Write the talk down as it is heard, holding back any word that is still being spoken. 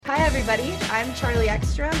Hi everybody, I'm Charlie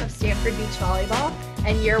Ekstrom of Stanford Beach Volleyball,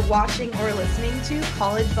 and you're watching or listening to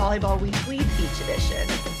College Volleyball Weekly Beach Edition.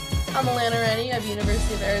 I'm Alana Charlie of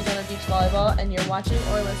University of Arizona Beach Volleyball, and you're watching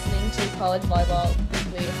or listening to College Volleyball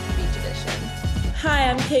Weekly Beach Edition. Hi,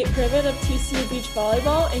 I'm Kate Privett of TCU Beach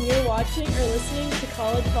Volleyball, and you're watching or listening to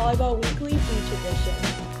College Volleyball Weekly Beach Edition.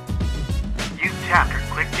 You've tapped or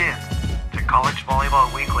clicked in to College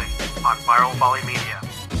Volleyball Weekly on Viral Volley Media.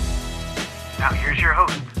 Now here's your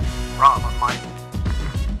host, Rob and Mike.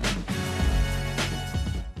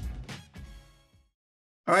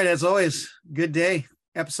 All right, as always, good day.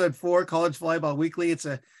 Episode 4, College Volleyball Weekly. It's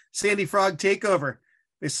a Sandy Frog takeover.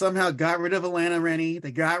 They somehow got rid of Alana Rennie.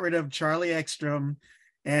 They got rid of Charlie Ekstrom.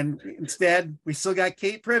 And instead, we still got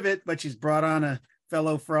Kate Privett, but she's brought on a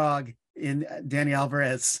fellow frog in Dani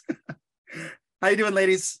Alvarez. How you doing,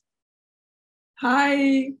 ladies?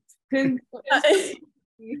 Hi. I'm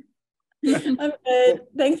good.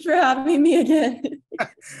 Thanks for having me again.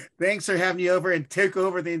 Thanks for having you over and take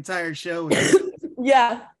over the entire show.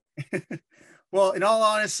 Yeah. Well, in all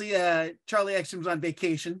honesty, Charlie Ekstrom's on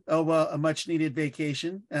vacation. A much needed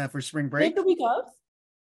vacation for spring break. Take the week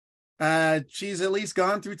off? She's at least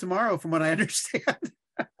gone through tomorrow, from what I understand.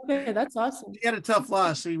 Okay, that's awesome. She had a tough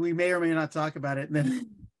loss, so we may or may not talk about it. And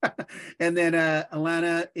then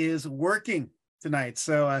Alana is working tonight.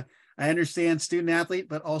 So I understand student athlete,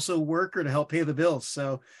 but also worker to help pay the bills.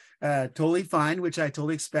 So totally fine, which I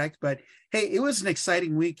totally expect. But hey, it was an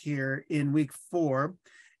exciting week here in week 4.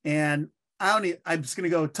 And I'm just going to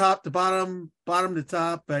go top to bottom to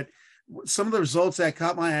top. But some of the results that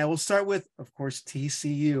caught my eye, we'll start with, of course,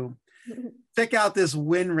 TCU. Check out this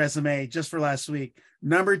win resume just for last week.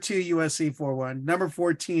 Number 2, USC 4-1. Number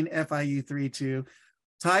 14, FIU 3-2.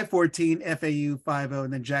 Tie 14, FAU 5-0.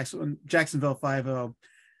 And then Jacksonville 5-0.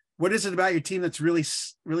 What is it about your team that's really,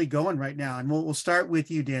 really going right now? And we'll start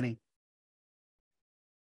with you, Dani.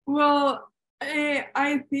 Well,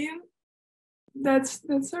 I think that's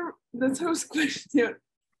a hard question.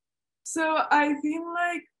 So I think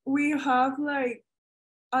like we have like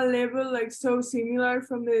a level like so similar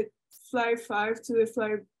from the fly 5 to the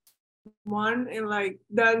fly 1, and like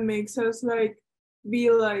that makes us like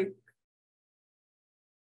be like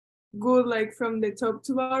good like from the top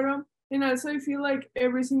to bottom. And also I feel like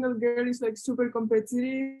every single girl is like super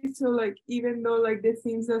competitive. So like even though like the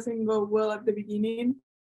things doesn't go well at the beginning,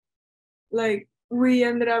 like we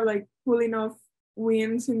ended up like pulling off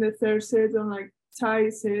wins in the third set on like tie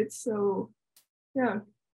sets. So yeah.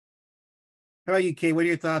 How about you, Kate? What are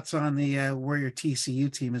your thoughts on the where your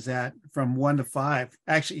TCU team is at from 1 to 5?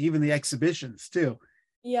 Actually, even the exhibitions too.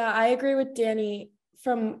 Yeah, I agree with Dani.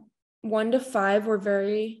 From 1 to 5, we're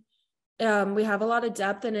very we have a lot of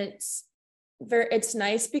depth, and it's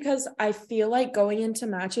nice because I feel like going into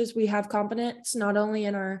matches we have confidence not only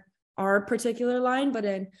in our particular line but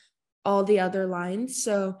in all the other lines.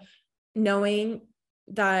 So knowing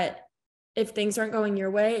that if things aren't going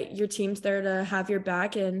your way, your team's there to have your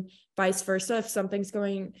back, and vice versa. If something's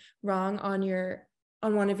going wrong on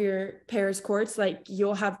one of your pairs' courts, like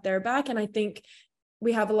you'll have their back. And I think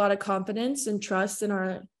we have a lot of confidence and trust in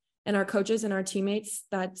our coaches and our teammates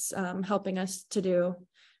that's helping us to do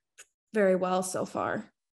very well so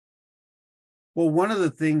far. Well, one of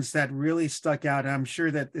the things that really stuck out, and I'm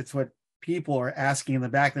sure that it's what people are asking in the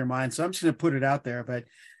back of their mind, so I'm just going to put it out there, but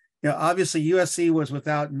obviously USC was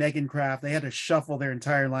without Megan Kraft. They had to shuffle their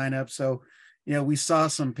entire lineup. So, we saw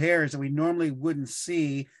some pairs that we normally wouldn't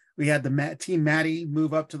see. We had the team Maddie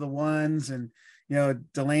move up to the 1s, and,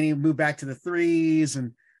 Delaney move back to the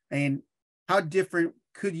 3s. And how different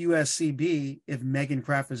could USC be if Megan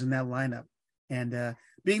Kraft was in that lineup? And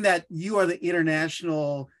being that you are the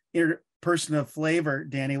international person of flavor,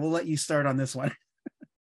 Dani, we'll let you start on this one.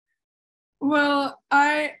 Well,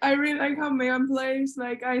 I really like how Megan plays.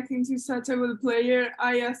 Like, I think she's such a good player.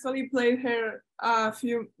 I actually played her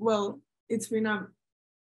it's been a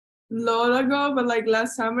lot ago, but like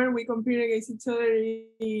last summer we competed against each other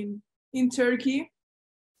in Turkey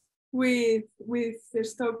with the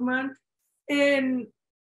Stockman. And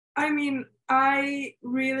I mean, I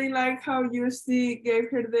really like how USD gave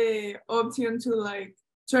her the option to like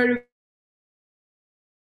try to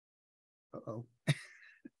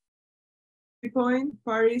point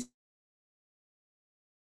Paris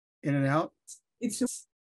in and out. It's just,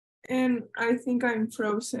 and I think I'm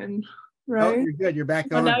frozen, right? Oh, you're good. You're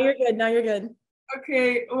back on. Oh, now you're good.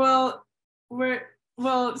 Okay.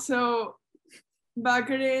 So back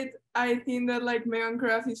at it, I think that like Megan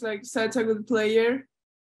Kraft is like such a good player.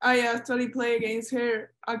 I actually played against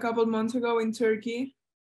her a couple months ago in Turkey.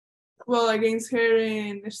 Well, against her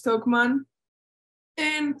in Stockman.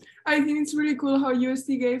 And I think it's really cool how UST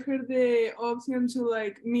gave her the option to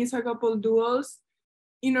like miss a couple duels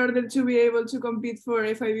in order to be able to compete for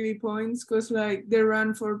FIVB points, because like the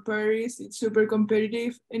run for Paris, it's super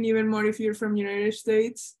competitive, and even more if you're from United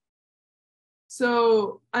States.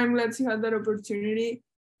 So I'm glad she had that opportunity.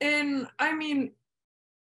 And I mean,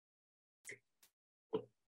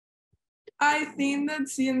 I think that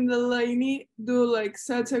she and Delaney do like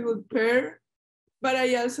such a good pair, but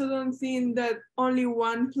I also don't think that only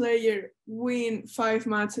one player win 5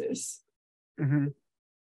 matches. Mm-hmm.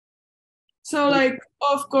 So like,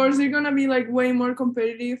 of course, they're gonna be like way more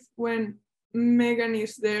competitive when Megan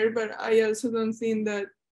is there, but I also don't think that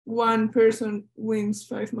one person wins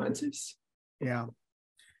 5 matches. Yeah.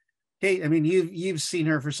 Kate, I mean, you've seen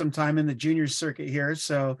her for some time in the junior circuit here.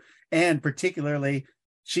 So, and particularly,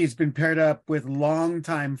 she's been paired up with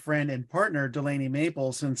longtime friend and partner Delaney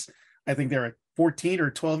Maple since I think they were 14 or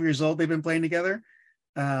 12 years old. They've been playing together,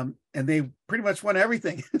 and they pretty much won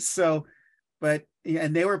everything. So, but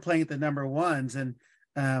and they were playing at the number ones, and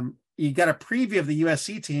you got a preview of the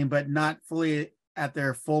USC team, but not fully at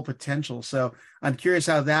their full potential. So I'm curious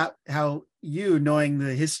how you, knowing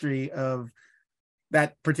the history of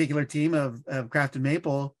that particular team of Kraft and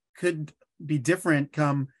Maple, could be different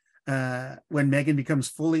come when Megan becomes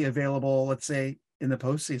fully available, let's say in the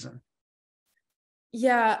postseason.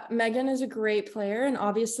 Yeah, Megan is a great player, and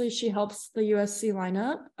obviously she helps the USC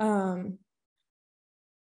lineup.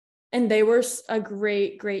 And they were a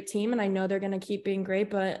great team, and I know they're going to keep being great.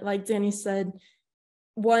 But like Dani said,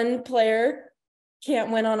 one player can't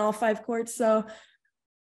win on all 5 courts. So,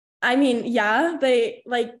 I mean, yeah,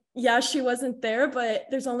 she wasn't there, but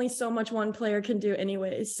there's only so much one player can do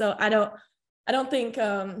anyways. So I don't think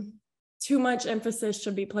too much emphasis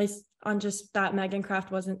should be placed on just that Megan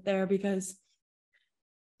Kraft wasn't there, because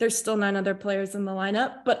there's still 9 other players in the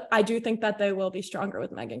lineup. But I do think that they will be stronger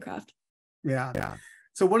with Megan Kraft. Yeah.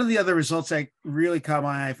 So one of the other results that really caught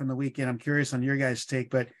my eye from the weekend, I'm curious on your guys' take,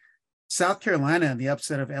 but South Carolina and the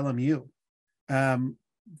upset of LMU. LMU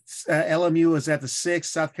was at the 6th,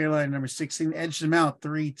 South Carolina number 16, edged them out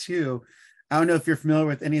 3-2. I don't know if you're familiar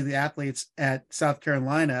with any of the athletes at South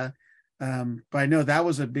Carolina, but I know that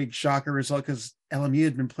was a big shocker result because LMU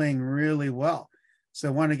had been playing really well. So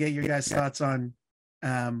I want to get your guys' thoughts on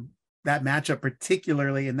that matchup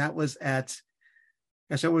particularly, and that was at,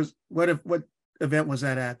 gosh, that was what event was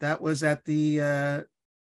that at? That was at the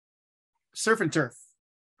Surf and Turf,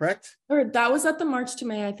 correct? Or that was at the March to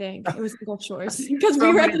May, I think. It was in Gulf Shores, because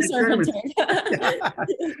we were at the Surf and Turf.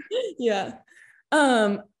 Yeah.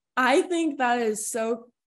 I think that is so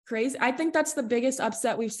crazy. I think that's the biggest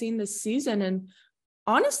upset we've seen this season. And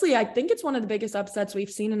honestly, I think it's one of the biggest upsets we've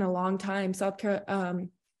seen in a long time. South Carolina,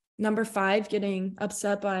 number 5 getting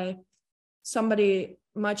upset by somebody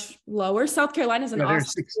much lower. South Carolina is an awesome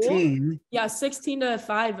 16. School. Yeah,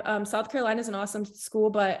 16-5. South Carolina is an awesome school,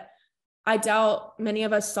 but I doubt many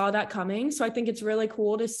of us saw that coming. So I think it's really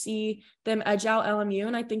cool to see them edge out LMU,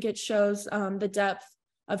 and I think it shows the depth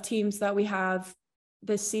of teams that we have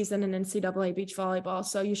this season in NCAA beach volleyball.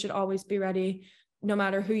 So you should always be ready, no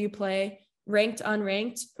matter who you play, ranked,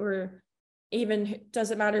 unranked, or even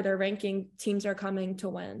doesn't matter their ranking, teams are coming to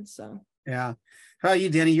win. So yeah. How about you,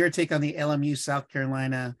 Dani? Your take on the LMU South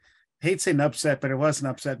Carolina? I hate saying upset, but it was an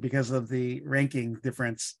upset because of the ranking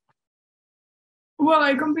difference. Well,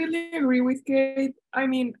 I completely agree with Kate. I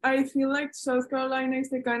mean, I feel like South Carolina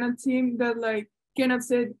is the kind of team that like can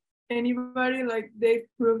upset anybody. Like they've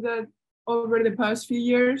proved that over the past few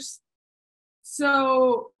years.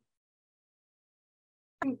 So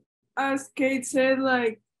as Kate said,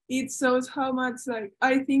 like it shows how much, like,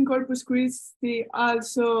 I think Corpus Christi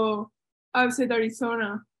also upset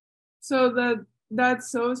Arizona. So that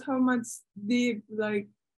shows how much deep like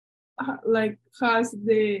has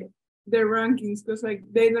the rankings, because like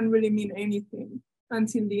they don't really mean anything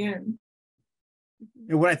until the end.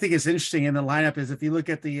 And what I think is interesting in the lineup is if you look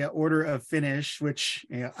at the order of finish, which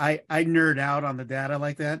I nerd out on the data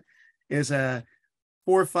like that, is a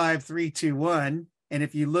 4-5-3-2-1. And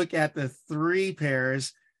if you look at the 3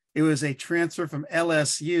 pairs, it was a transfer from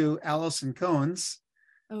LSU, Allison Cones,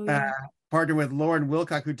 partnered with Lauren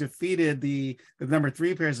Wilcock, who defeated the number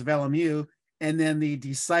 3 pairs of LMU, and then the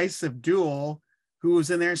decisive duel, who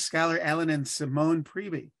was in there, Skylar Allen and Simone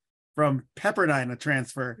Prevey from Pepperdine, a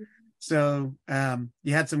transfer. So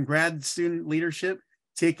you had some grad student leadership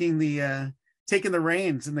taking the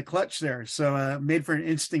reins in the clutch there. So made for an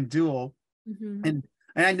interesting duel. Mm-hmm. And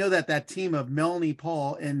I know that team of Melanie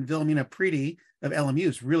Paul and Vilhelmina Preety of LMU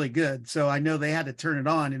is really good. So I know they had to turn it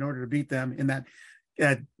on in order to beat them in that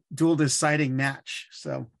dual deciding match.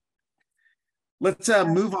 So Let's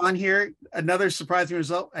move on here. Another surprising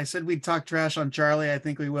result. I said we'd talk trash on Charlie. I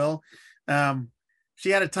think we will. She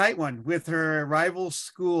had a tight one with her rival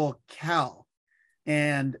school, Cal,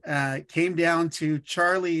 and came down to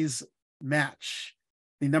Charlie's match,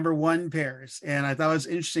 the number 1 pairs. And I thought it was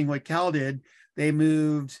interesting what Cal did. They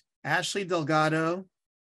moved Ashley Delgado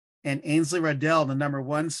and Ainsley Riddell, the number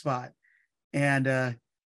 1 spot. And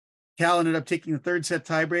Cal ended up taking the 3rd set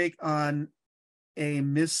tiebreak on a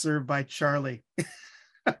miss serve by Charlie.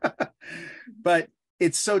 But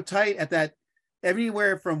it's so tight at that,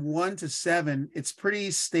 anywhere from 1 to 7, it's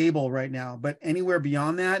pretty stable right now. But anywhere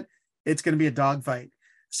beyond that, it's going to be a dogfight.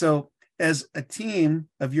 So as a team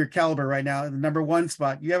of your caliber right now, in the number 1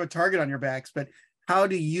 spot, you have a target on your backs, but how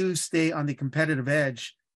do you stay on the competitive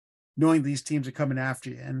edge knowing these teams are coming after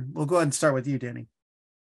you? And we'll go ahead and start with you, Dani.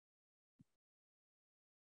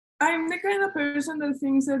 I'm the kind of person that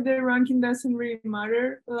thinks that the ranking doesn't really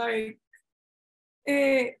matter. Like,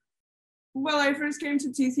 well, I first came to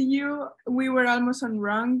TCU, we were almost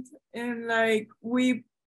unranked, and like we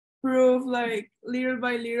proved like little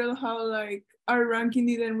by little how like our ranking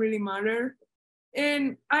didn't really matter.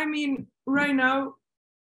 And I mean, right now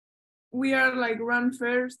we are like ranked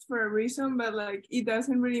first for a reason, but like it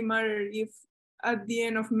doesn't really matter if at the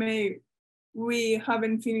end of May we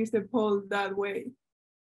haven't finished the poll that way.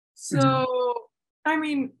 So I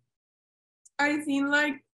mean, I think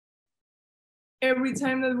like every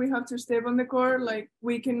time that we have to step on the court, like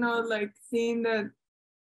we cannot like think that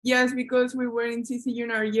yes, because we were in TCU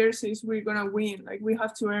in our jerseys, we're gonna win. Like we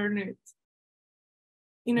have to earn it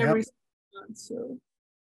in every month. So,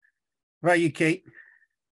 Right, you, Kate.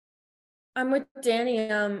 I'm with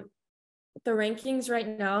Dani. The rankings right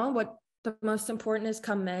now, what the most important is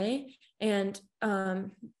come May, and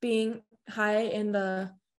being high in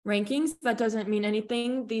the rankings, that doesn't mean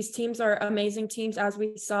anything. These teams are amazing teams, as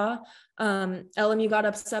we saw. LMU got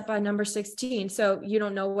upset by number 16, so you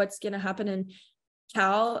don't know what's going to happen. And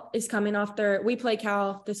Cal is coming off we play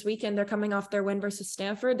Cal this weekend. They're coming off their win versus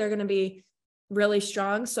Stanford. They're going to be really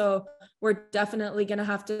strong. So we're definitely going to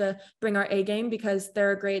have to bring our A game because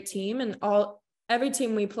they're a great team, and every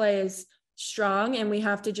team we play is strong, and we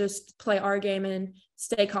have to just play our game and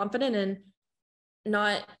stay confident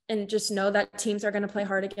and just know that teams are going to play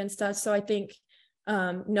hard against us. So I think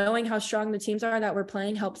knowing how strong the teams are that we're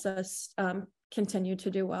playing helps us continue to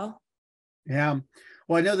do well. Yeah.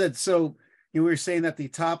 Well, I know that. So we were saying that the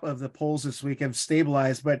top of the polls this week have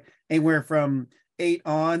stabilized, but anywhere from 8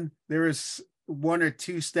 on, there is 1 or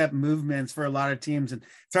 2 step movements for a lot of teams. And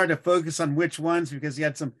it's hard to focus on which ones because you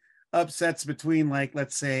had some upsets between, like,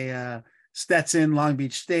 let's say Stetson, Long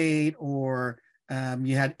Beach State, or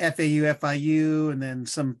you had FAU, FIU, and then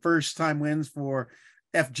some first time wins for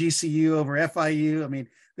FGCU over FIU. I mean,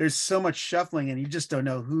 there's so much shuffling and you just don't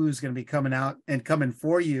know who's going to be coming out and coming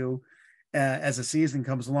for you as the season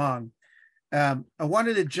comes along. I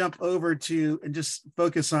wanted to jump over to and just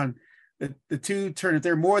focus on the 2 tournaments.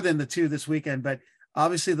 There are more than the 2 this weekend, but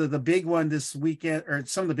obviously the big one this weekend, or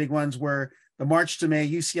some of the big ones, were the March to May.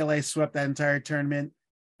 UCLA swept that entire tournament.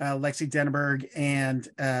 Lexi Denneberg and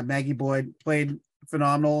Maggie Boyd played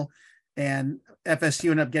phenomenal, and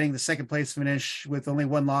FSU ended up getting the 2nd place finish with only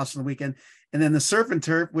 1 loss on the weekend. And then the Surf and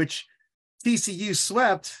Turf, which TCU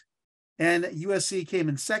swept, and USC came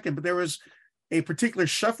in 2nd, but there was a particular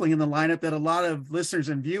shuffling in the lineup that a lot of listeners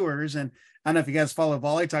and viewers, and I don't know if you guys follow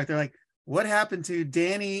Volley Talk, they're like, what happened to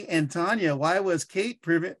Dani and Tanya? Why was Kate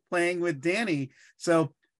Privett playing with Dani?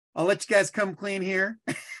 So I'll let you guys come clean here.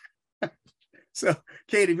 So,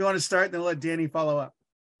 Kate, if you want to start, then let Dani follow up.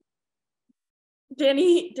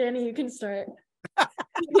 Dani, you can start.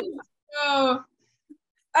 So,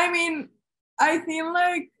 I mean, I feel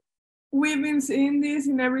like we've been seeing this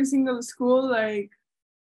in every single school. Like,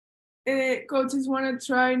 coaches want to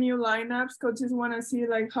try new lineups. Coaches want to see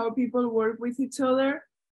like how people work with each other.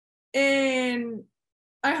 And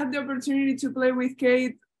I had the opportunity to play with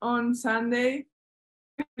Kate on Sunday.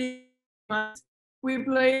 We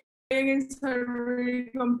played against a really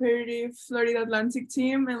competitive Florida Atlantic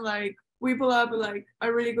team, and like we pull up like a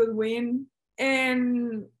really good win.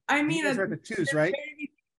 And I mean, these are the 2s, right?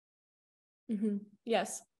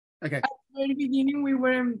 Yes. Okay. At the very beginning, we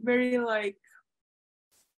weren't very like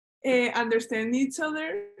understand each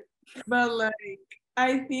other, but like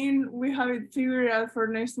I think we have it figured out for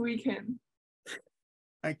next weekend.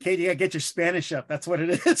 Kate, you gotta get your Spanish up. That's what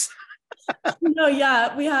it is. No,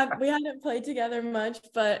 yeah, we hadn't played together much,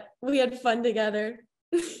 but we had fun together.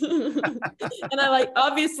 And I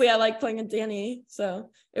like playing with Dani,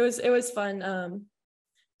 so it was fun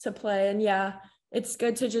to play. And yeah, it's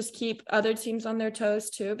good to just keep other teams on their toes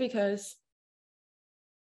too, because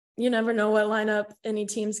you never know what lineup any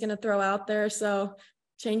team's going to throw out there. So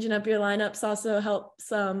changing up your lineups also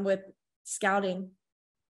helps with scouting.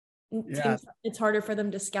 Yeah. It's harder for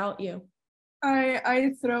them to scout you.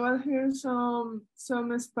 I throw at her some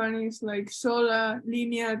Spanish like sola,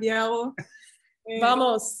 línea, diago.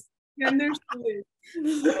 Vamos. Understood.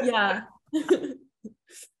 Yeah.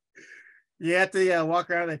 You have to walk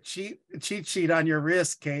around with a cheat sheet on your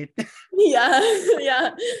wrist, Kate.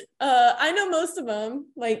 Yeah. I know most of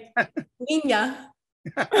them, like Niña.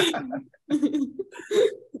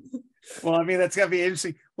 Well, I mean, that's gotta be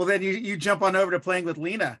interesting. Well, then you jump on over to playing with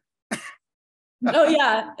Lena. Oh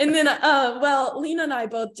yeah. And then well, Lena and I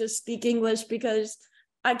both just speak English because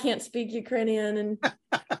I can't speak Ukrainian and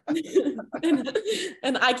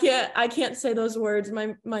and I can't say those words.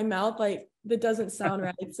 My mouth, like, that doesn't sound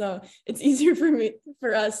right. So it's easier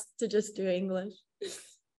for us to just do English.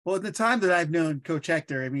 Well, at the time that I've known Coach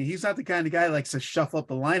Hector, I mean, he's not the kind of guy that likes to shuffle up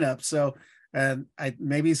the lineup. So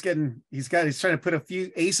maybe he's trying to put a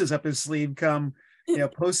few aces up his sleeve come,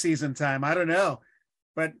 postseason time. I don't know.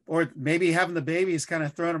 Or maybe having the baby is kind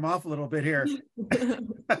of throwing him off a little bit here.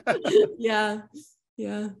 Yeah.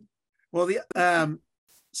 Well,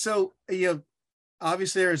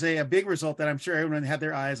 obviously there's a big result that I'm sure everyone had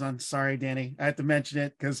their eyes on. Sorry, Dani, I have to mention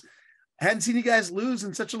it because I hadn't seen you guys lose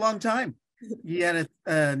in such a long time. You had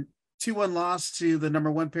a 2-1 loss to the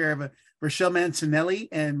number 1 pair of Rochelle Mancinelli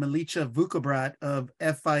and Milica Vukobrad of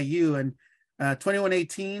FIU, and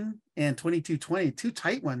 21-18 and 22-20, 2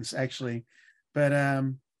 tight ones actually. But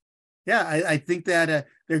I think that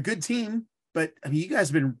they're a good team, but I mean, you guys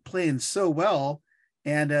have been playing so well,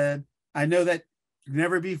 and I know that you'll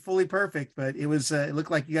never be fully perfect, but it looked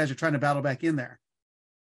like you guys are trying to battle back in there.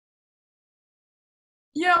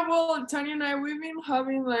 Yeah, well, Tanya and I, we've been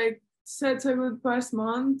having like such a good past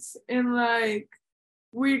months, and like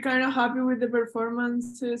we're kind of happy with the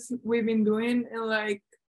performances we've been doing, and like,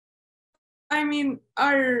 I mean,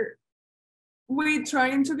 we're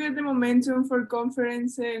trying to get the momentum for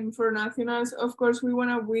conference and for nationals. Of course, we want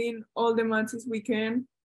to win all the matches we can,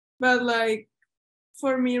 but like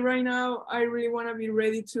for me right now, I really want to be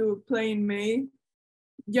ready to play in May,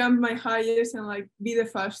 jump my highest, and like be the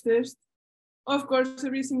fastest. Of course,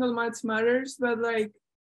 every single match matters, but like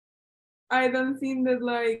I don't think that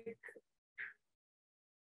like,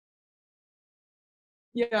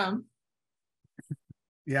 yeah.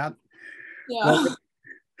 Well,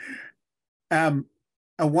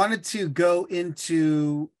 I wanted to go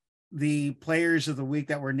into the players of the week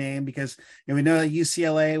that were named because we know that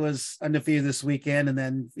UCLA was undefeated this weekend, and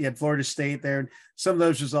then you had Florida State there. And some of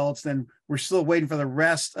those results, then we're still waiting for the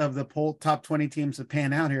rest of the top 20 teams to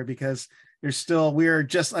pan out here because we are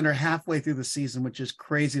just under halfway through the season, which is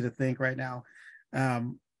crazy to think right now.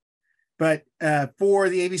 But for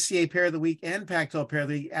the AVCA pair of the week and Pac-12 pair of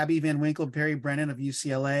the week, Abby Van Winkle and Perry Brennan of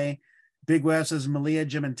UCLA. Big West is Malia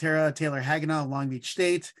Gimentera, Taylor Hagenow of Long Beach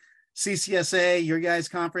State. CCSA, your guys'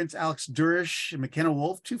 conference, Alex Durish and McKenna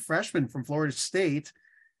Wolf, 2 freshmen from Florida State.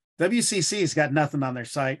 WCC's got nothing on their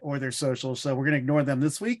site or their socials, so we're going to ignore them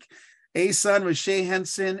this week. A-Sun was Shea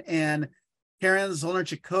Henson and Karen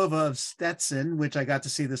Zolnarchikova of Stetson, which I got to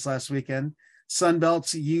see this last weekend.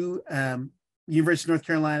 Sunbelt's University of North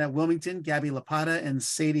Carolina, Wilmington, Gabby Lapata and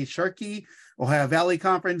Sadie Sharkey. Ohio Valley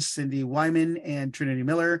Conference, Cindy Wyman and Trinity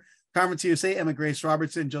Miller. Conference USA, Emma Grace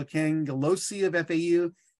Robertson, Jill Galosi of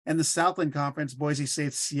FAU, and the Southland Conference, Boise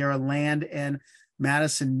State's Sierra Land and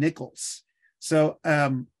Madison Nichols. So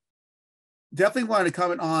definitely wanted to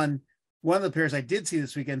comment on one of the pairs I did see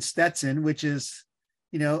this weekend, Stetson, which is,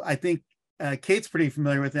 I think Kate's pretty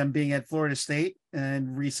familiar with them being at Florida State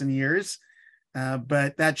in recent years.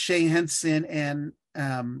 But that Shea Henson and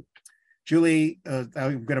Julie,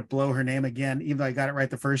 I'm going to blow her name again, even though I got it right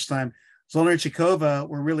the first time, Zolnarchikova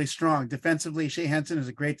were really strong. Defensively, Shea Henson is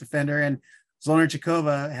a great defender, and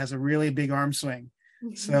Zolnarchikova has a really big arm swing.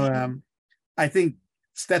 Mm-hmm. So I think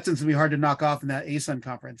Stetson's going to be hard to knock off in that A-Sun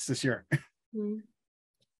conference this year. Mm-hmm.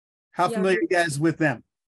 How familiar are you guys with them?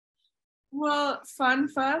 Well, fun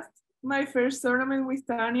fact, my first tournament with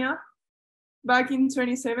Tanya back in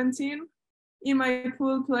 2017, in my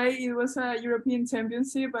pool play, it was a European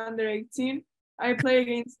Championship under 18. I played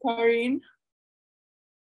against Karin.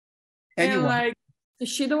 And like, is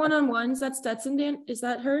she the one on ones that Stetson did? Is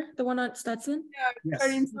that her? The one on Stetson? Yeah, yes.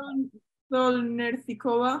 Karin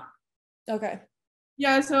Zolnarchikova. Okay.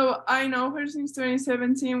 Yeah, so I know her since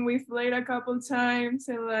 2017. We've played a couple times,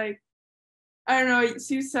 and like, I don't know,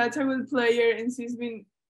 she's such a good player, and she's been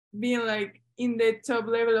being like in the top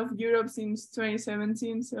level of Europe since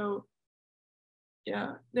 2017. So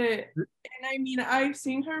yeah, and I mean, I've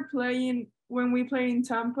seen her playing when we play in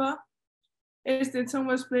Tampa, Stetson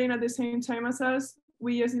was playing at the same time as us.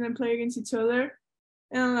 We just didn't play against each other,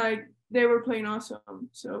 and like they were playing awesome.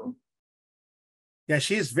 So yeah,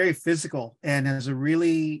 she is very physical and has a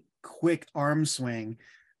really quick arm swing,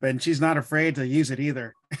 but she's not afraid to use it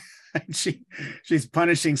either. She's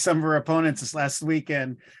punishing some of her opponents this last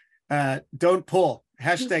weekend. Don't pull.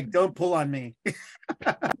 Hashtag don't pull on me.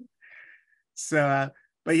 So,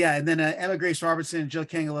 but yeah, and then Emma Grace Robertson and Jill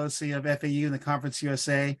Cangalosi of FAU in the Conference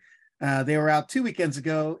USA. They were out 2 weekends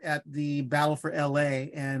ago at the Battle for LA,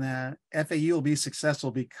 and FAU will be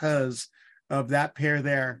successful because of that pair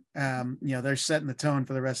there. They're setting the tone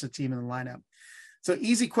for the rest of the team in the lineup. So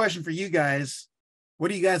easy question for you guys. What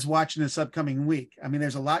are you guys watching this upcoming week? I mean,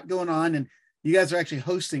 there's a lot going on, and you guys are actually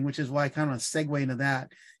hosting, which is why I kind of want to segue into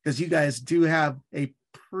that, because you guys do have a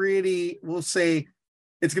pretty, we'll say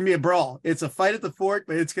it's going to be a brawl. It's a fight at the fort,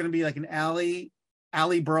 but it's going to be like an alley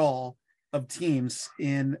brawl of teams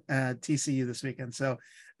in TCU this weekend. So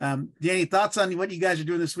Dani, thoughts on what you guys are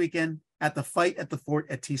doing this weekend at the fight at the fort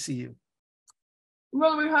at TCU?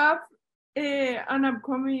 well, we have an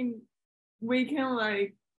upcoming weekend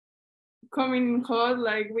like coming hot.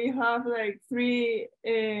 Like we have like three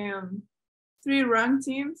ranked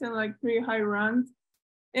teams and like 3 high ranked,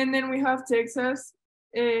 and then we have Texas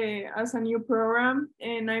as a new program,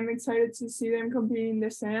 and I'm excited to see them compete in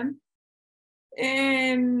the sand.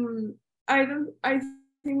 And I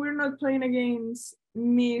think we're not playing against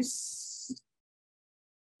Mississippi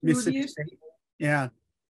State. Yeah.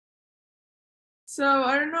 So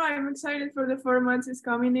I don't know. I'm excited for the 4 months is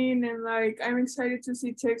coming in, and like I'm excited to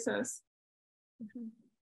see Texas.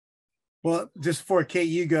 Well, just before Kate,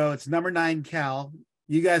 you go, it's number 9 Cal.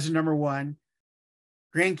 You guys are number 1.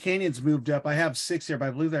 Grand Canyon's moved up. I have 6 here, but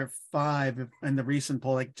I believe they're 5 in the recent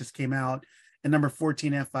poll that just came out, and number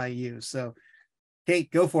 14 FIU. So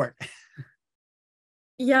Kate, go for it.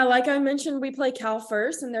 Yeah, like I mentioned, we play Cal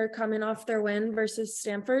first, and they're coming off their win versus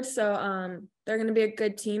Stanford. So they're going to be a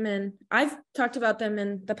good team. And I've talked about them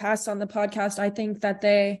in the past on the podcast. I think that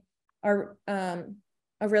they are a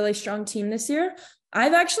really strong team this year.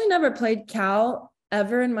 I've actually never played Cal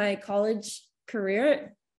ever in my college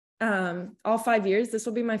career. All 5 years. This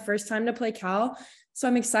will be my first time to play Cal. So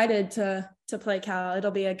I'm excited to play Cal.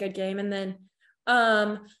 It'll be a good game. And then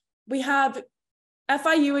we have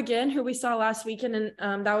FIU again, who we saw last weekend,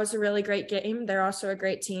 and that was a really great game. They're also a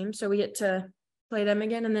great team, so we get to play them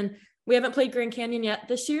again. And then we haven't played Grand Canyon yet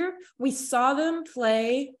this year. We saw them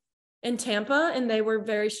play in Tampa, and they were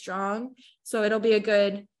very strong. So it'll be a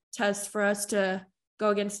good test for us to go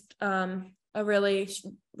against a really,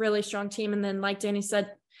 really strong team. And then, like Dani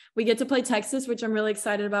said, we get to play Texas, which I'm really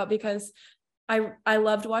excited about because I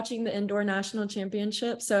loved watching the indoor national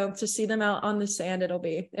championship. So to see them out on the sand, it'll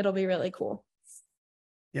be really cool.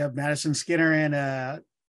 Yeah, Madison Skinner and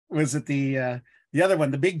was it the other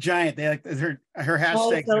one, the big giant? They like her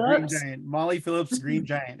hashtag Green Giant. Molly Phillips Green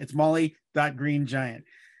Giant. It's Molly.Green Giant.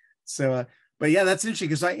 So but yeah, that's interesting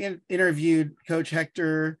because I interviewed Coach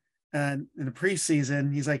Hector in the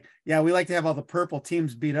preseason. He's like, yeah, we like to have all the purple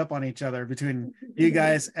teams beat up on each other between you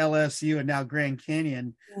guys, LSU, and now Grand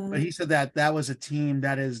Canyon. Yeah. But he said that was a team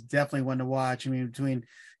that is definitely one to watch. I mean, between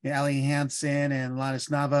Ali Hansen and Lannis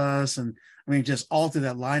Navas, and I mean, just all through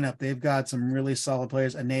that lineup, they've got some really solid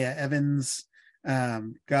players. Anea Evans,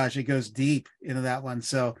 gosh, it goes deep into that one.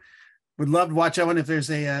 So would love to watch that one. If there's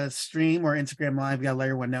a stream or Instagram live, we got to let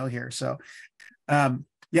everyone know here. So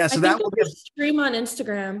yeah, so that will be a stream on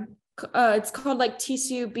Instagram. It's called like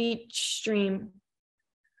TCU Beach Stream.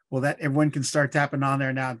 Well, that everyone can start tapping on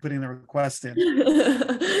there now and putting the request in.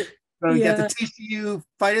 So you got the TCU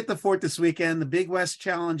fight at the fort this weekend. The Big West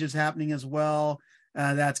Challenge is happening as well.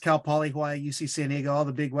 That's Cal Poly, Hawaii, UC San Diego, all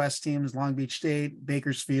the Big West teams, Long Beach State,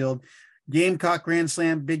 Bakersfield, Gamecock Grand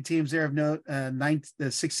Slam, big teams there of note. The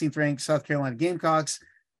 16th ranked South Carolina Gamecocks,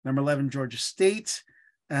 number 11 Georgia State.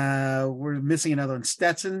 We're missing another one,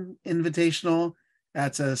 Stetson Invitational.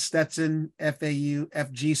 That's a Stetson, FAU,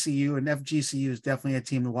 FGCU, and FGCU is definitely a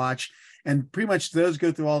team to watch. And pretty much those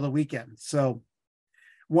go through all the weekends. So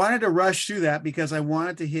wanted to rush through that because I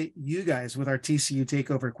wanted to hit you guys with our TCU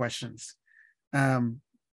takeover questions.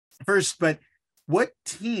 First, but what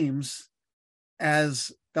teams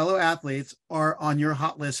as fellow athletes are on your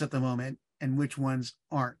hot list at the moment and which ones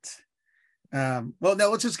aren't? Well, no,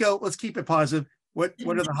 let's keep it positive. What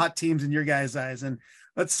are the hot teams in your guys' eyes? And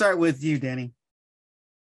let's start with you, Dani.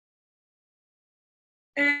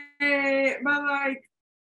 But like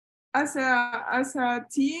as a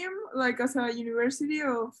team, like as a university,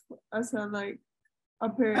 or as a like a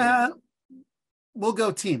parent? We'll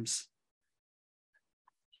go teams.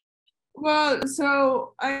 Well,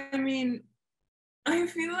 so I mean, I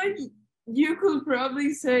feel like you could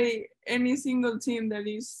probably say any single team that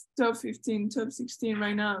is top 15, top 16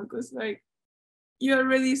 right now, because like you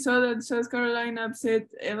already saw that South Carolina upset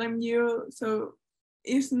LMU, so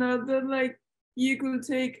it's not that like you could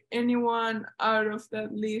take anyone out of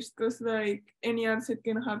that list, because like any upset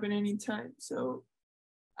can happen anytime. So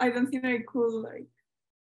I don't think I could like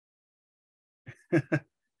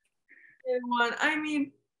anyone. I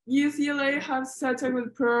mean, UCLA has such a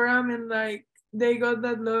good program, and like they got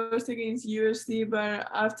that loss against USC, but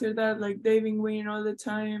after that, like they've been winning all the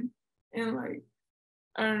time, and like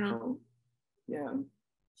I don't know, yeah.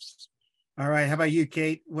 All right. How about you,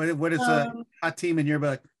 Kate? What is a hot team in your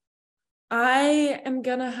book? I am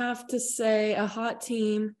gonna have to say a hot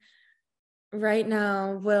team right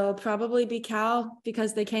now will probably be Cal,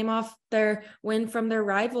 because they came off their win from their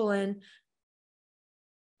rival, and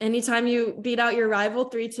anytime you beat out your rival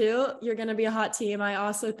 3-2, you're going to be a hot team. I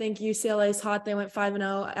also think UCLA is hot. They went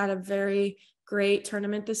 5-0 at a very great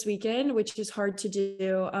tournament this weekend, which is hard to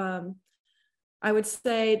do. I would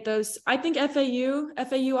say those. I think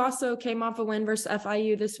FAU also came off a win versus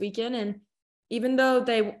FIU this weekend, and even though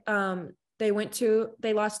they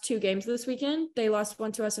lost 2 games this weekend, they lost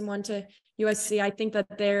one to us and one to USC. I think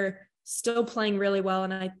that they're still playing really well,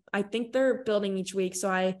 and I think they're building each week. So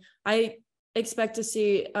I expect to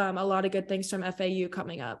see a lot of good things from FAU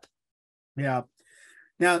coming up. Yeah.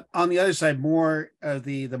 Now on the other side, more of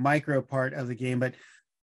the micro part of the game, but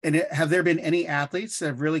have there been any athletes that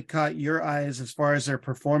have really caught your eyes as far as their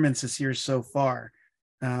performance this year so far?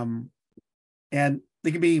 And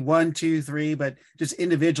they could be 1, 2, 3, but just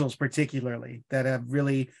individuals particularly that have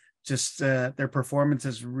really just their performance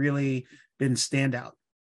has really been standout.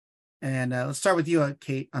 And let's start with you,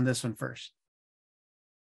 Kate, on this one first.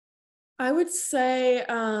 I would say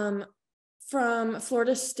from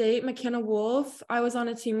Florida State, McKenna Wolf. I was on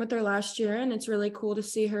a team with her last year, and it's really cool to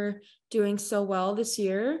see her doing so well this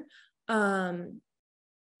year.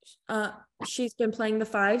 She's been playing the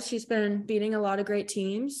 5s. She's been beating a lot of great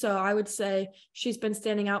teams. So I would say she's been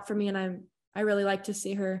standing out for me, and I really like to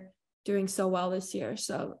see her doing so well this year.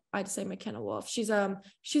 So I'd say McKenna Wolf. She's a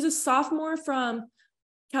sophomore from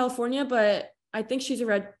California, but I think she's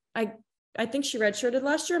I think she redshirted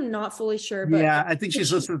last year. I'm not fully sure, but yeah, I think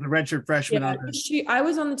she's listed as a redshirt freshman. Yeah, I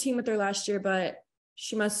was on the team with her last year, but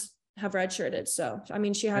she must have redshirted. So I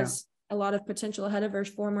mean, she has a lot of potential ahead of her,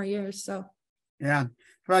 4 more years. So yeah.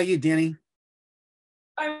 How about you, Dani?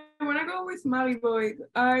 I want to go with Mally Boyd.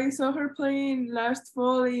 I saw her playing last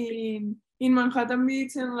fall in Manhattan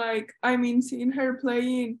Beach, and like I mean, seeing her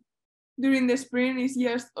playing during the spring is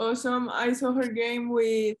just awesome. I saw her game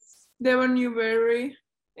with Devon Newberry,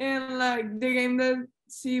 and like the game that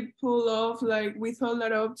she pulled off, like with all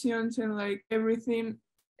that options and like everything,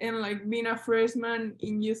 and like being a freshman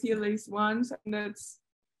in UCLA's ones, and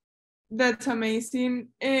that's amazing.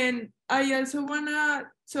 And I also wanna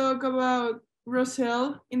talk about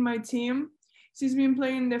Roselle in my team. She's been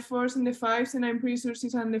playing the 4s and the 5s, and I'm pretty sure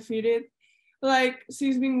she's undefeated. Like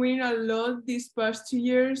she's been winning a lot these past 2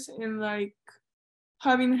 years, and like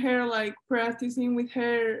having her like practicing with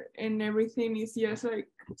her and everything is just like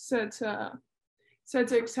such an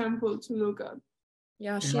example to look at.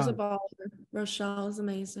 Yeah, she's a baller. Rochelle is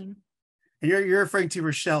amazing. And you're referring to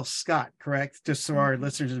Rochelle Scott, correct? Just so our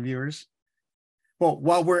listeners and viewers. Well,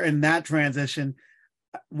 while we're in that transition,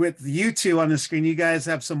 with you two on the screen, you guys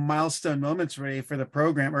have some milestone moments ready for the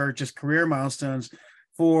program, or just career milestones.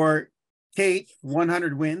 For Kate,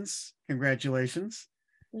 100 wins. Congratulations.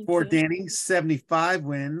 For Dani, 75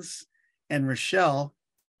 wins, and Rochelle,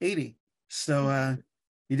 80. So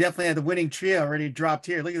you definitely had the winning trio already dropped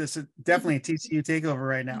here. Look at this. It's definitely a TCU takeover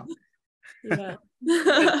right now. Yeah.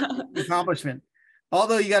 Accomplishment.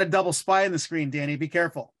 Although you got a double spy in the screen, Dani, be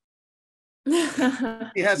careful.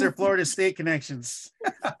 He has her Florida State connections.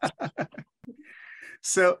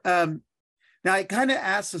 So now I kind of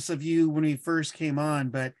asked this of you when we first came on,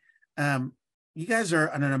 but you guys are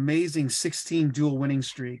on an amazing 16 dual winning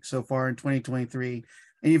streak so far in 2023,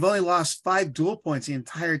 and you've only lost 5 dual points the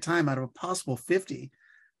entire time out of a possible 50.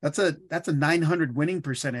 That's a 900 winning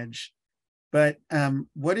percentage. But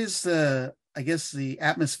what is the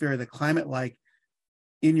atmosphere, the climate like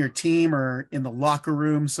in your team, or in the locker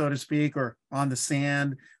room, so to speak, or on the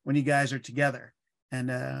sand when you guys are together? And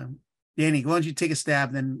Dani, why don't you take a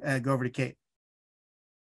stab and then go over to Kate?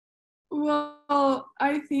 Well,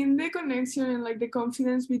 I think the connection and like the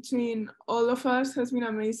confidence between all of us has been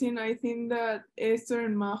amazing. I think that Esther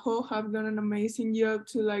and Majo have done an amazing job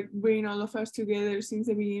to like bring all of us together since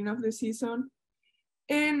the beginning of the season.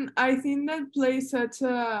 And I think that plays such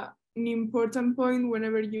an important point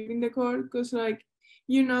whenever you're in the court, because like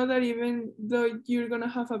you know that even though you're gonna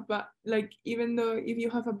have a bad, like, even though if you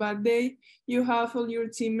have a bad day, you have all your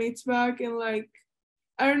teammates back. And like,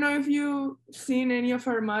 I don't know if you've seen any of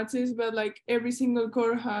our matches, but like every single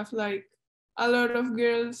court have like a lot of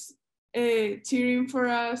girls cheering for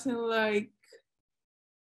us. And like,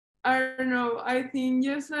 I don't know, I think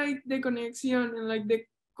just like the connection and like the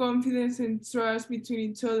confidence and trust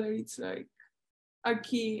between each other, it's like a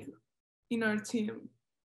key in our team.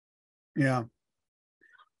 Yeah.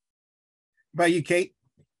 By you, Kate?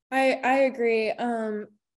 I agree.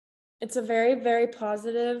 It's a very, very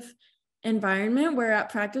positive environment where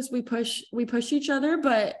at practice we push each other,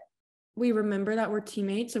 but we remember that we're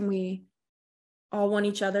teammates and we all want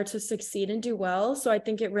each other to succeed and do well. So I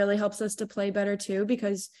think it really helps us to play better too,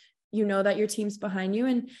 because you know that your team's behind you.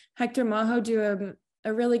 And Hector Majo do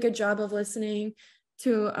a really good job of listening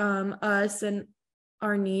to us and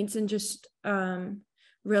our needs, and just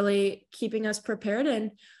really keeping us prepared.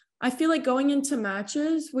 And I feel like going into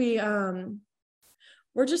matches, we're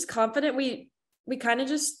just confident. We kind of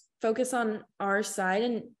just focus on our side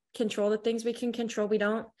and control the things we can control. We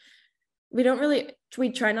try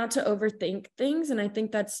not to overthink things. And I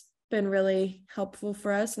think that's been really helpful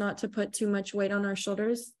for us, not to put too much weight on our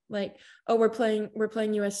shoulders. Like, oh, we're playing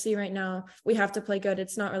USC right now, we have to play good.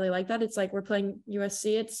 It's not really like that. It's like, we're playing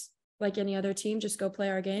USC. It's like any other team, just go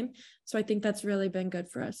play our game. So I think that's really been good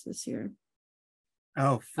for us this year.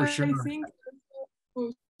 Oh, for sure. I think,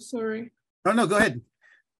 oh, sorry. Oh, no, go ahead.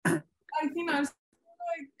 I think also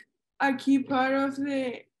like a key part of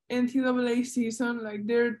the NCAA season, like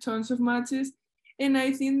there are tons of matches. And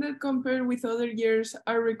I think that compared with other years,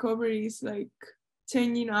 our recovery is like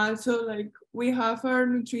changing also. Like we have our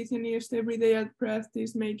nutritionist every day at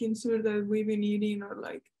practice, making sure that we've been eating or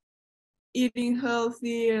like eating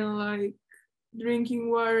healthy and like drinking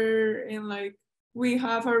water, and like we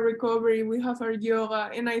have our recovery, we have our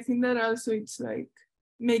yoga. And I think that also it's like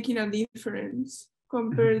making a difference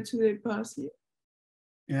compared to the past year.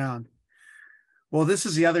 Yeah. Well, this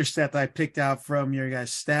is the other stat that I picked out from your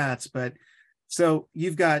guys' stats. But so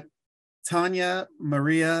you've got Tanya,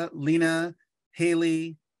 Maria, Lena,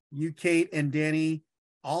 Haley, you, Kate, and Dani,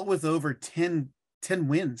 all with over 10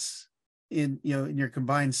 wins in your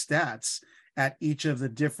combined stats at each of the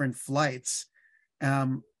different flights.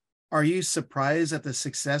 Are you surprised at the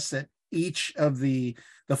success that each of the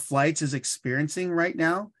flights is experiencing right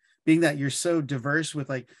now, being that you're so diverse with,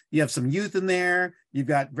 like, you have some youth in there, you've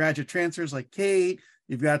got graduate transfers like Kate,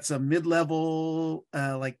 you've got some mid-level,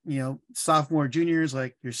 sophomore, juniors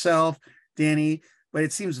like yourself, Dani, but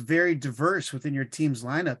it seems very diverse within your team's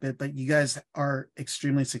lineup, but you guys are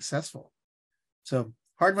extremely successful. So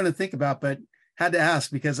hard one to think about, but had to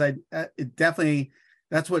ask because it definitely,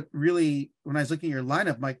 that's what really, when I was looking at your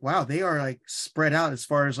lineup, I'm like, wow, they are like spread out as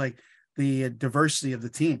far as like the diversity of the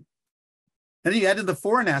team. And then you added the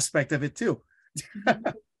foreign aspect of it too.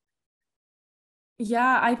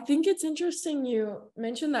 Yeah, I think it's interesting you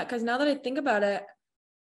mentioned that, because now that I think about it,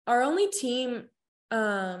 our only team,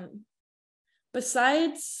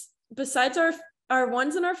 besides our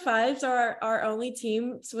ones and our fives, are our only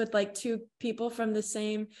teams with like two people from the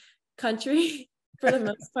same country for the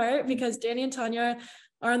most part, because Dani and Tanya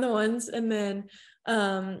are on the ones, and then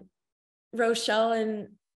Rochelle and,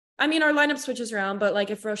 I mean, our lineup switches around, but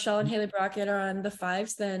like if Rochelle and Haley Brockett are on the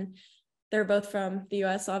fives, then they're both from the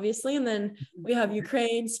US, obviously. And then we have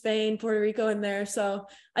Ukraine, Spain, Puerto Rico in there. So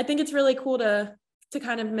I think it's really cool to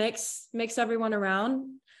kind of mix everyone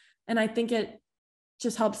around. And I think it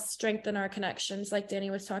just helps strengthen our connections, like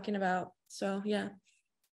Dani was talking about. So, yeah.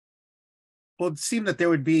 Well, it seemed that there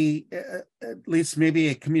would be at least maybe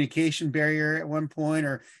a communication barrier at one point,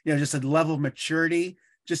 or, just a level of maturity.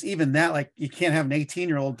 Just even that, like, you can't have an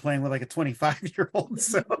 18-year-old playing with like a 25-year-old.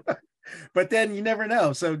 So, but then you never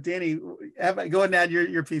know. So Dani, go ahead and add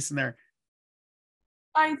your piece in there.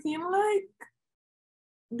 I think like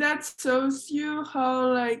that shows you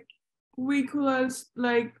how like we could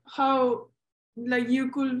like how like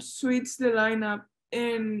you could switch the lineup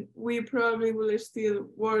and we probably will still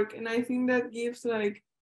work. And I think that gives like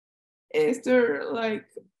Esther like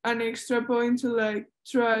an extra point to like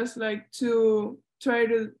trust, like to try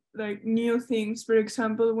to like new things. For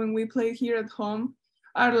example, when we play here at home,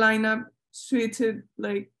 our lineup switched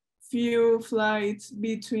like few flights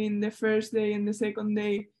between the first day and the second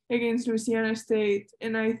day against Louisiana State.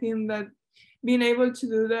 And I think that being able to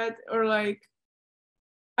do that, or like,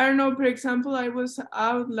 I don't know, for example, I was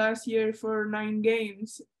out last year for 9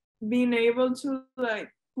 games, being able to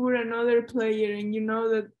like put another player and you know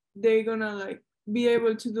that they're gonna like be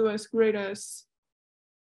able to do as great as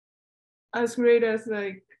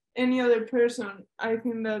like any other person. I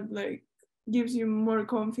think that like gives you more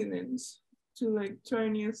confidence to like try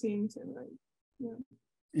new things and like, yeah.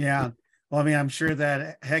 Yeah. Well, I mean, I'm sure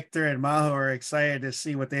that Hector and Majo are excited to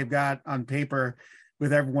see what they've got on paper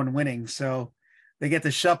with everyone winning. So they get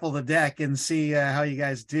to shuffle the deck and see how you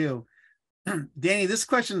guys do. Dani, this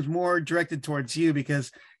question is more directed towards you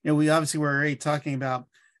because, we obviously were already talking about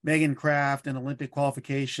Megan Kraft and Olympic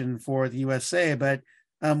qualification for the USA, but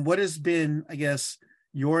what has been, I guess,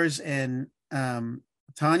 yours and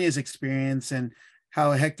Tanya's experience and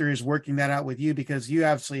how Hector is working that out with you, because you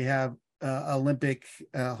obviously have Olympic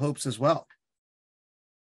hopes as well.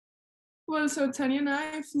 Well, so Tanya and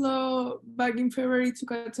I flew back in February to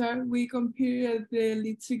Qatar. We competed at the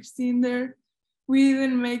Elite 16 there. We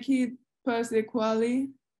didn't make it past the quali.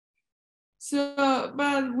 So,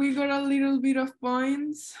 but we got a little bit of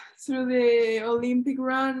points through the Olympic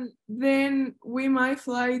run. Then we might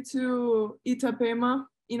fly to Itapema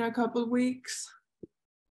in a couple weeks.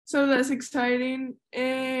 So that's exciting.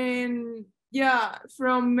 And yeah,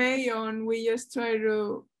 from May on, we just try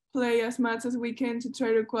to play as much as we can to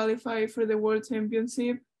try to qualify for the World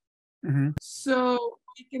Championship. Mm-hmm. So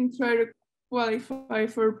we can try to qualify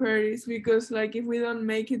for Paris, because like if we don't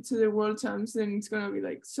make it to the World Champs, then it's gonna be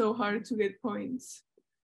like so hard to get points.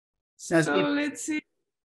 So let's see.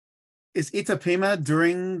 Is Itapema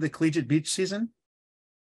during the collegiate beach season?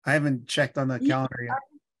 I haven't checked on the calendar yet.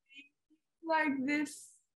 Like this,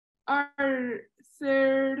 our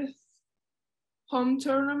third home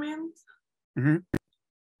tournament. Mm-hmm.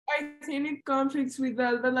 I think it conflicts with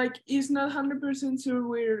that, but like it's not 100% sure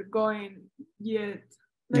we're going yet.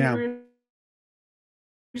 Like yeah.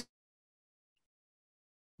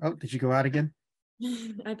 Oh, did you go out again?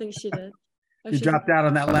 I think she did. You dropped out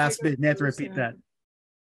on that last bit. You have to repeat that.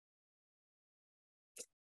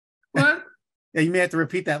 What? Yeah, you may have to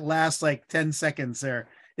repeat that last like 10 seconds there.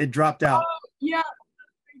 It dropped out. Yeah.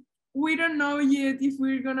 We don't know yet if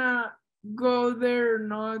we're gonna go there or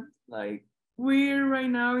not. Like we're right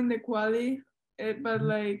now in the quali, but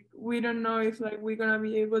like we don't know if like we're gonna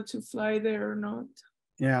be able to fly there or not.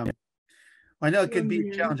 Yeah. I know it could be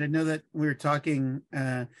a challenge. I know that we were talking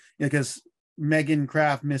because Megan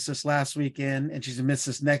Kraft missed us last weekend and she's missed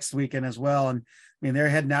us next weekend as well. And I mean, they're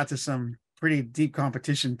heading out to some pretty deep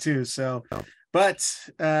competition too. So, but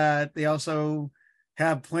they also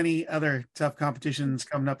have plenty other tough competitions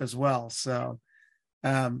coming up as well. So,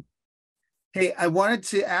 hey, I wanted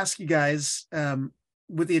to ask you guys,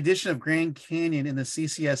 with the addition of Grand Canyon in the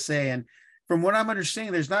CCSA, and from what I'm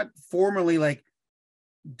understanding, there's not formally like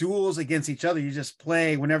duels against each other. You just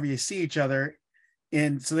play whenever you see each other.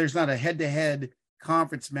 And so there's not a head-to-head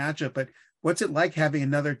conference matchup, but what's it like having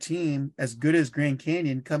another team as good as Grand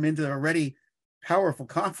Canyon come into an already powerful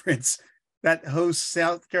conference that hosts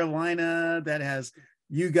South Carolina, that has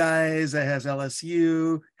you guys, that has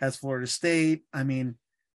LSU, has Florida State? I mean,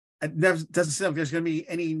 it never doesn't seem like there's going to be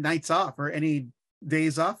any nights off or any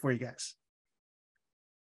days off for you guys.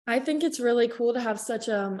 I think it's really cool to have such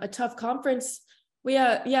a tough conference. We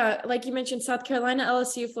like you mentioned, South Carolina,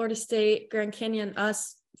 LSU, Florida State, Grand Canyon,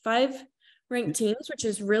 us, 5 ranked teams, which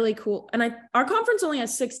is really cool. And our conference only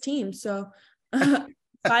has 6 teams, so 5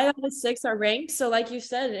 out of 6 are ranked. So like you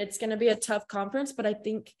said, it's going to be a tough conference, but I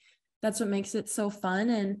think that's what makes it so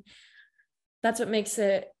fun, and that's what makes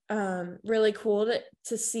it really cool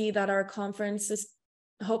to see that our conference is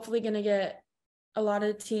hopefully going to get a lot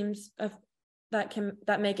of teams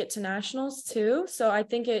that make it to nationals too. So I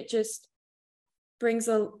think it just brings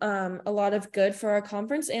a lot of good for our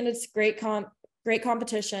conference, and it's great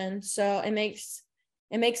competition. So it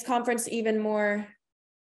makes conference even more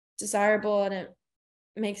desirable, and it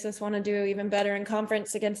makes us want to do even better in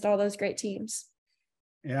conference against all those great teams.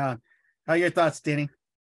 Yeah. How are your thoughts, Dani?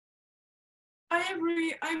 I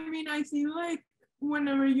agree. I mean, I feel like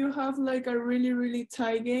whenever you have like a really, really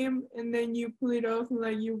tight game and then you pull it off and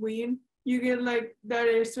like you win, you get like that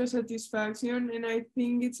extra satisfaction. And I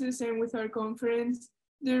think it's the same with our conference.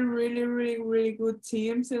 They're really, really, really good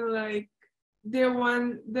teams, and like the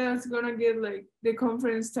one that's gonna get like the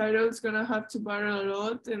conference title is gonna have to battle a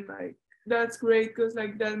lot, and like that's great because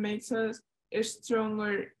like that makes us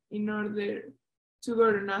stronger in order to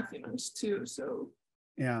go to nationals too. So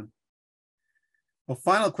yeah. Well,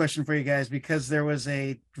 final question for you guys, because there was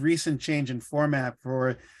a recent change in format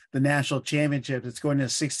for the national championship. It's going to a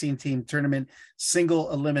 16-team tournament,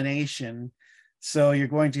 single elimination. So you're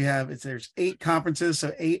going to have, there's 8 conferences,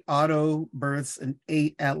 so 8 auto berths and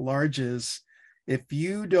 8 at-larges. If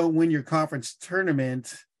you don't win your conference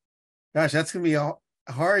tournament, gosh, that's going to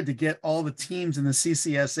be hard to get all the teams in the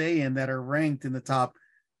CCSA in that are ranked in the top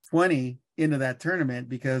 20 into that tournament,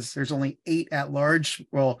 because there's only 8 at-large.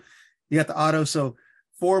 Well, you got the auto. So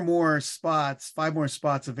 5 more spots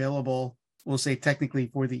available, we'll say technically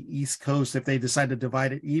for the East Coast, if they decide to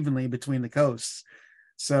divide it evenly between the coasts.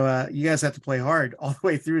 So you guys have to play hard all the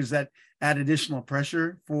way through. Does that add additional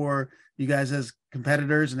pressure for you guys as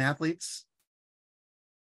competitors and athletes?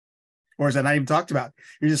 Or is that not even talked about?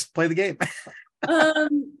 You just play the game.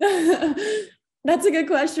 That's a good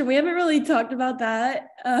question. We haven't really talked about that.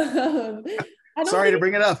 Sorry to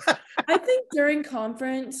bring it up. I think during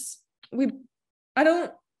conference, I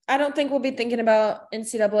don't think we'll be thinking about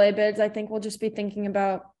NCAA bids. I think we'll just be thinking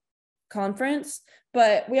about conference.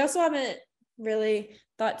 But we also haven't really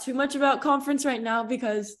thought too much about conference right now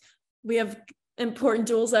because we have important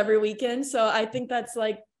duels every weekend. So I think that's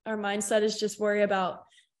like our mindset is just worry about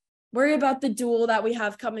the duel that we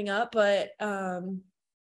have coming up. But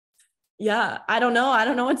yeah, I don't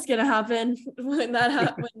know what's gonna happen when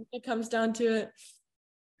it comes down to it.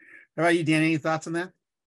 How about you, Dani? Any thoughts on that?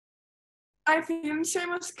 I think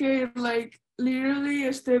same as Kate, like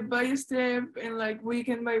literally step by step and like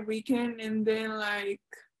weekend by weekend, and then like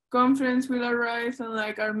conference will arrive, and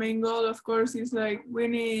like our main goal, of course, is like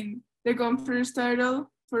winning the conference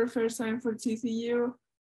title for the first time for TCU.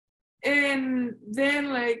 And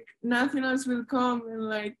then like nothing else will come, and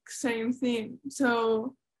like same thing.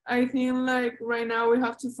 So I think like right now we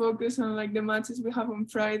have to focus on like the matches we have on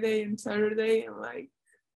Friday and Saturday, and like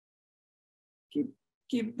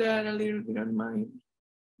keep that a little bit in mind.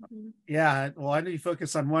 Yeah, well, I know you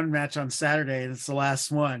focus on one match on Saturday, and it's the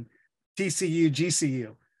last one. TCU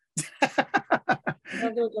GCU.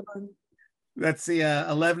 That's the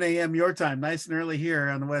 11 a.m. your time, nice and early here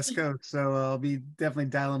on the West Coast. So I'll be definitely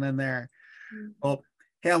dialing in there. Well,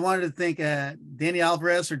 hey, I wanted to thank Dani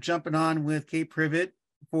Alvarez for jumping on with Kate Privett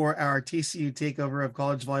for our TCU takeover of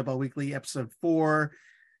College Volleyball Weekly, episode 4.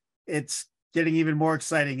 It's getting even more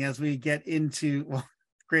exciting as we get into, well,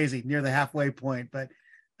 crazy, near the halfway point. But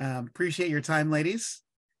appreciate your time, ladies.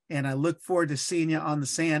 And I look forward to seeing you on the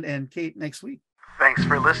sand and Kate next week. Thanks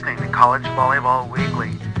for listening to College Volleyball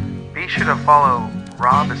Weekly. Be sure to follow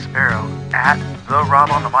Rob Espero at the Rob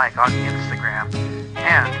on the Mic on Instagram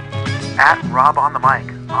and at Rob on the Mic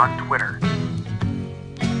on Twitter.